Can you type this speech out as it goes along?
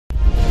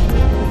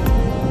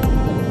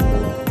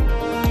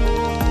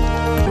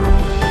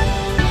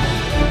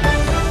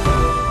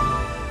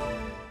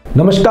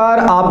नमस्कार,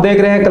 आप देख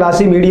रहे हैं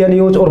क्लासी मीडिया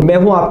न्यूज और मैं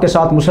हूं आपके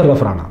साथ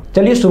मुशर्रफ राणा।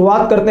 चलिए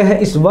शुरुआत करते हैं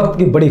इस वक्त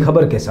की बड़ी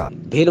खबर के साथ।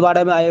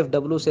 भीलवाड़ा में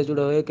IFW से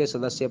जुड़े हुए के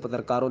सदस्य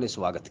पत्रकारों ने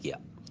स्वागत किया।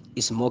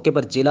 इस मौके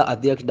पर जिला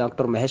अध्यक्ष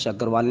डॉक्टर महेश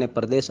अग्रवाल ने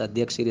प्रदेश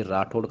अध्यक्ष श्री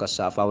राठौड़ का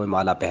साफा व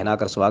माला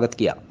पहनाकर स्वागत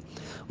किया।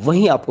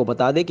 वहीं आपको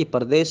बता दें कि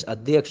प्रदेश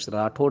अध्यक्ष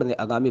राठौड़ ने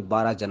आगामी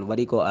 12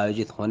 जनवरी को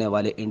आयोजित होने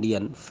वाले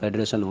Indian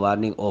federation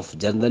warning of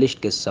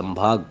journalist के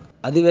संभाग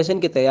अधिवेशन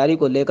की तैयारी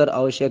को लेकर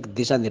आवश्यक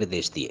दिशा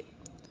निर्देश दिए।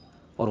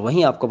 और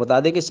वहीं आपको बता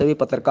दें कि सभी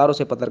पत्रकारों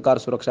से पत्रकार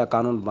सुरक्षा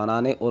कानून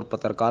बनाने और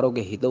पत्रकारों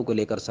के हितों को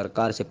लेकर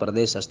सरकार से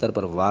प्रदेश स्तर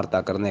पर वार्ता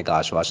करने का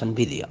आश्वासन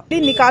भी दिया।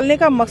 निकालने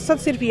का मकसद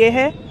सिर्फ ये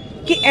है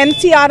कि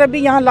NCR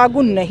अभी यहाँ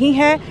लागू नहीं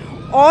है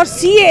और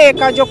CAA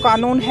का जो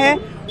कानून है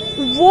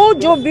वो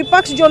जो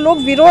विपक्ष जो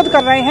लोग विरोध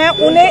कर रहे हैं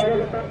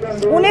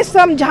उन्हें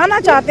समझाना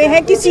चाहते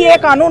हैं कि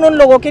CAA कानून उन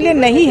लोगों के लिए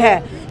नहीं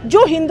है।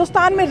 जो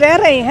हिंदुस्तान में रह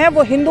रहे हैं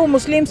वो हिंदू,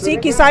 मुस्लिम,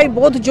 सिख, ईसाई,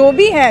 बौद्ध जो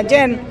भी हैं,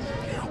 जैन,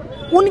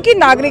 उनकी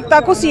नागरिकता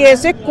को CAA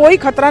से कोई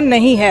खतरा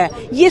नहीं है।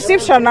 ये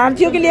सिर्फ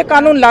शरणार्थियों के लिए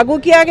कानून लागू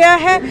किया गया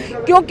है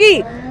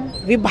क्योंकि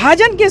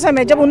विभाजन के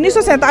समय जब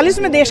 1947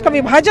 में देश का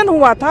विभाजन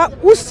हुआ था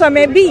उस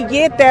समय भी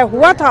ये तय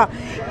हुआ था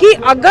कि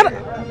अगर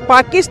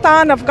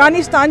पाकिस्तान,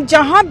 अफगानिस्तान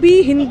जहां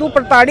भी हिंदू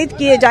प्रताड़ित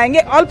किए जाएंगे,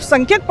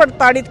 अल्पसंख्यक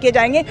प्रताड़ित किए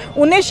जाएंगे,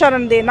 उन्हें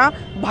शरण देना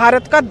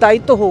भारत का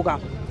दायित्व होगा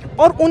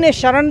और उन्हें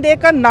शरण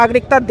देकर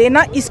नागरिकता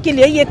देना, इसके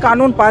लिए ये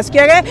कानून पास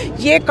किया गया।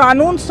 ये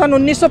कानून सन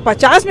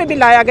 1950 में भी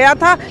लाया गया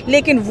था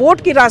लेकिन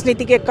वोट की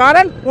राजनीति के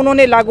कारण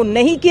उन्होंने लागू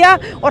नहीं किया।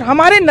 और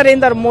हमारे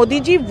नरेंद्र मोदी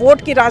जी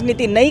वोट की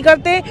राजनीति नहीं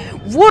करते,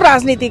 वो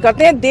राजनीति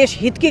करते हैं, देश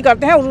हित की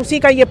करते हैं और उसी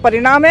का ये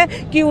परिणाम है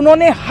कि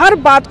उन्होंने हर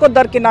बात को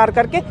दरकिनार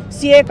करके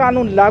CAA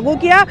कानून लागू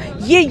किया।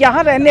 ये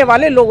यहाँ रहने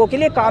वाले लोगों के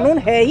लिए कानून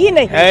है ही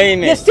नहीं,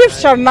 ये सिर्फ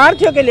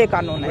शरणार्थियों के लिए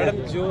कानून है।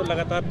 जो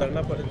लगातार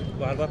धरना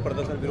बार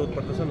प्रदर्शन, विरोध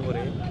प्रदर्शन हो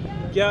रहे हैं,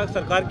 क्या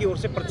सरकार की ओर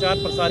से प्रचार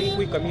प्रसार की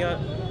कोई कमियां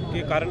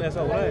के कारण ऐसा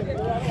हो रहा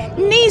है?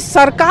 नहीं,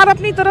 सरकार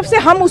अपनी तरफ से,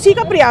 हम उसी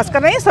का प्रयास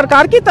कर रहे हैं।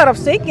 सरकार की तरफ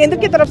से, केंद्र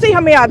की तरफ से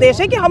हमें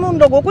आदेश है कि हम उन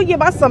लोगों को ये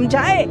बात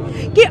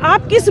समझाएं कि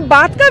आप किस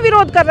बात का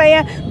विरोध कर रहे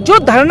हैं। जो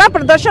धरना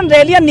प्रदर्शन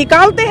रैलियां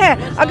निकालते हैं,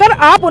 अगर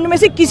आप उनमें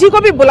से किसी को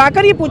भी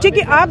बुलाकर ये पूछे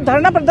कि आप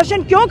धरना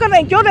प्रदर्शन क्यों कर रहे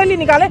हैं, क्यों रैली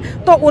निकालें,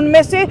 तो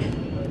उनमें से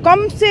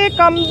कम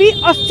भी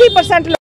 80%